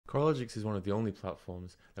Coralogix is one of the only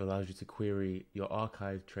platforms that allows you to query your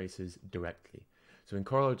archive traces directly. So in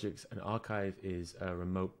Coralogix, an archive is a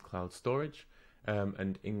remote cloud storage,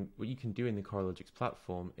 what you can do in the Coralogix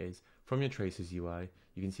platform is, from your traces UI,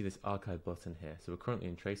 you can see this archive button here. So we're currently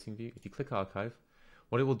in tracing view. If you click archive,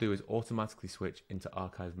 what it will do is automatically switch into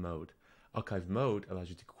archive mode. Archive mode allows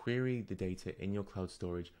you to query the data in your cloud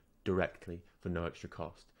storage directly for no extra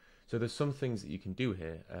cost. So there's some things that you can do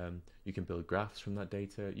here. You can build graphs from that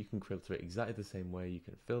data. You can filter it exactly the same way. You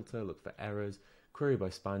can filter, look for errors, query by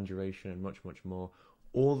span duration, and much, much more.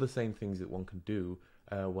 All the same things that one can do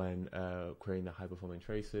when querying the high-performing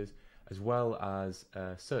traces, as well as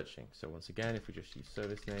searching. So once again, if we just use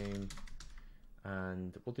service name,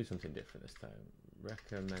 and we'll do something different this time,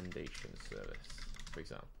 recommendation service, for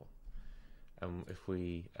example. If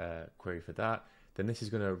we query for that, then this is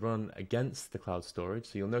going to run against the cloud storage.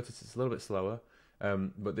 So you'll notice it's a little bit slower,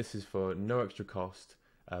 but this is for no extra cost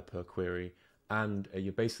per query, and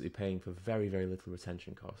you're basically paying for very, very little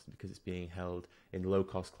retention cost because it's being held in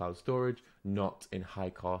low-cost cloud storage, not in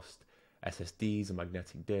high-cost SSDs and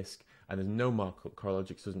magnetic disk, and there's no markup.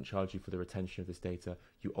 Coralogix doesn't charge you for the retention of this data.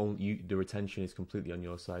 The retention is completely on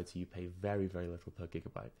your side, so you pay very, very little per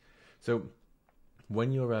gigabyte. So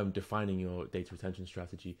when you're defining your data retention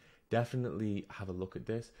strategy, definitely have a look at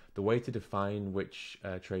this. The way to define which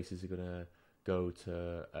traces are going to go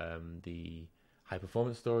to the high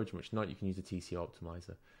performance storage and which not, you can use the TCO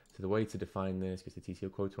optimizer. So the way to define this is the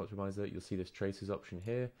TCO quota optimizer. You'll see this traces option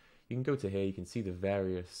here. You can go to here, you can see the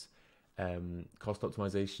various cost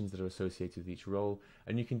optimizations that are associated with each role,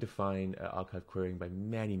 and you can define archive querying by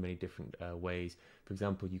many, many different ways. For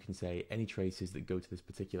example, you can say any traces that go to this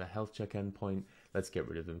particular health check endpoint, let's get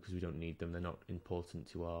rid of them because we don't need them, they're not important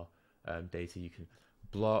to our data. You can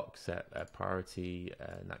block, set priority,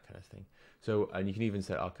 and that kind of thing. So, and you can even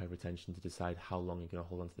set archive retention to decide how long you're going to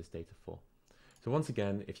hold onto this data for. So once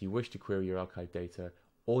again, if you wish to query your archive data,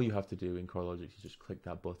 all you have to do in Coralogix is just click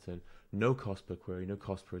that button. No cost per query, no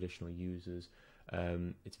cost per additional users.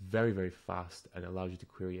 It's very, very fast and allows you to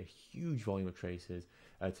query a huge volume of traces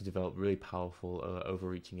to develop really powerful,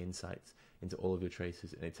 overreaching insights into all of your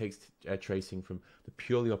traces. And it takes tracing from the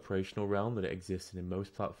purely operational realm that it exists in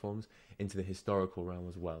most platforms into the historical realm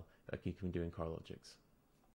as well, like you can do in Coralogix.